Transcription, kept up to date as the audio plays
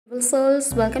Hello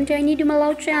souls, welcome to I Need to My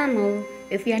Love channel.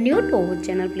 If you are new to our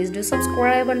channel, please do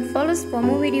subscribe and follow us for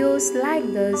more videos like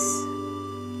this.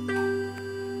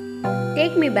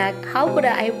 Take me back, how could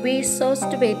I be so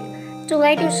stupid to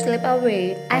let you slip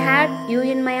away? I had you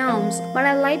in my arms, but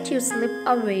I let you slip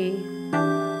away.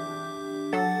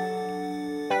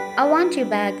 I want you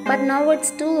back, but now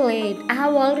it's too late. I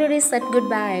have already said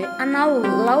goodbye, and now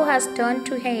love has turned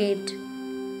to hate.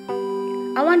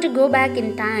 I want to go back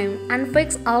in time and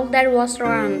fix all that was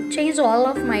wrong, change all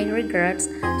of my regrets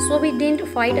so we didn't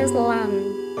fight as long.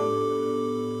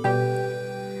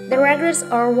 The regrets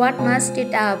are what messed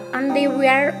it up, and they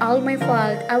were all my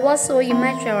fault. I was so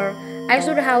immature, I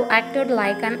should have acted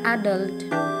like an adult.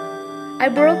 I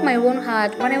broke my own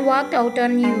heart when I walked out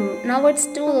on you. Now it's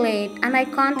too late and I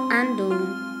can't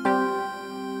undo.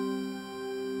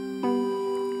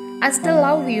 I still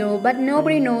love you, but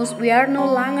nobody knows we are no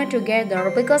longer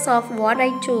together because of what I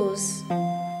chose.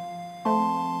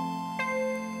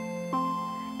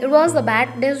 It was a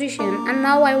bad decision, and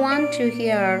now I want you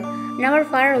here, never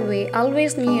far away,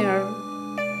 always near.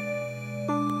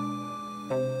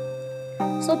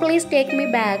 So please take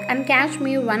me back and catch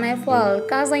me when I fall,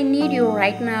 cause I need you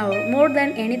right now, more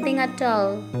than anything at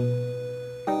all.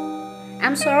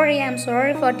 I'm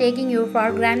sorry for taking you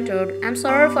for granted. I'm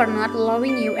sorry for not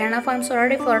loving you enough. I'm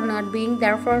sorry for not being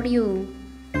there for you.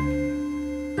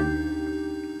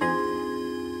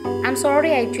 I'm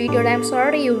sorry I cheated. I'm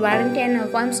sorry you weren't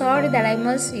enough. I'm sorry that I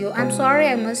miss you. I'm sorry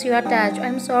I miss your touch.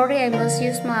 I'm sorry I miss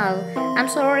you smile. I'm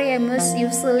sorry I miss you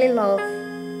silly love.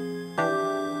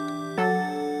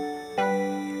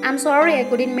 I'm sorry I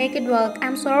couldn't make it work.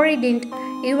 I'm sorry I didn't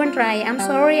even try. I'm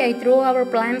sorry I threw our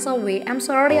plans away. I'm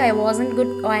sorry I wasn't a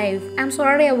good wife. I'm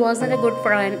sorry I wasn't a good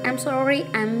friend. I'm sorry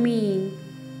I'm mean.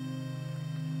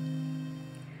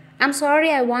 I'm sorry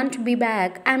I want to be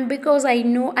back. And because I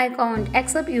know I can't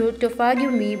accept you to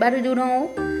forgive me, but you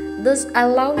know this, I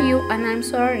love you and I'm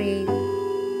sorry.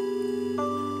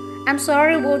 I'm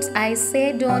sorry words I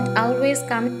say don't always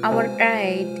come out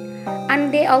right.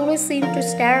 And they always seem to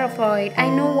stare avoid. I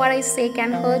know what I say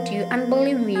can hurt you, and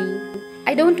believe me,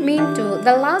 I don't mean to.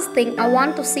 The last thing I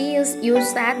want to see is you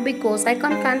sad because I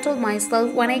can't control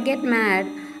myself when I get mad.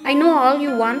 I know all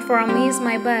you want from me is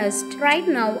my best. Right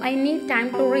now, I need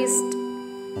time to rest.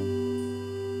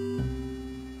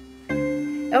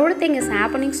 Everything is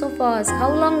happening so fast.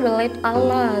 How long will it all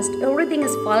last? Everything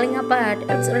is falling apart.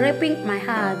 It's ripping my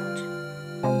heart.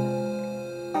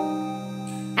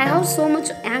 I have so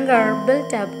much anger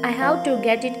built up. I have to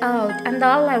get it out, and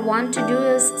all I want to do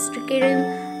is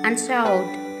scream and shout.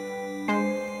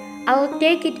 I'll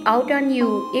take it out on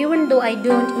you, even though I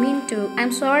don't mean to.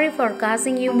 I'm sorry for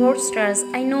causing you more stress.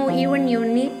 I know even you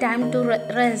need time to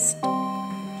rest.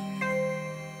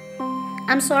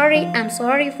 I'm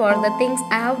sorry for the things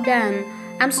I have done.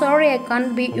 I'm sorry I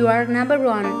can't be your number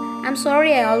one. I'm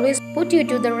sorry I always put you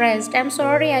to the rest. I'm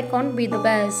sorry I can't be the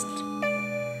best.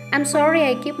 I'm sorry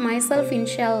I keep myself in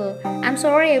shell. I'm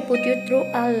sorry I put you through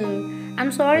hell. I'm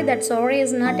sorry that sorry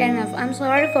is not enough. I'm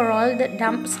sorry for all the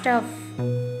dumb stuff.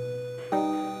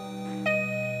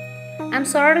 I'm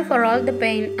sorry for all the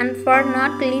pain and for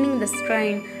not cleaning the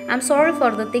strain. I'm sorry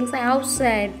for the things I have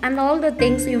said and all the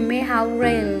things you may have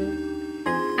railed.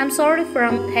 I'm sorry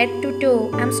from head to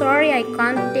toe. I'm sorry I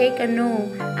can't take a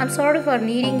no. I'm sorry for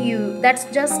needing you. That's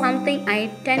just something I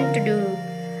tend to do.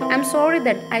 I'm sorry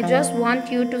that I just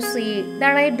want you to see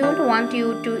that I don't want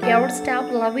you to ever stop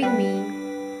loving me.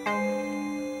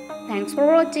 Thanks for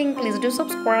watching. Please do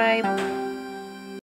subscribe.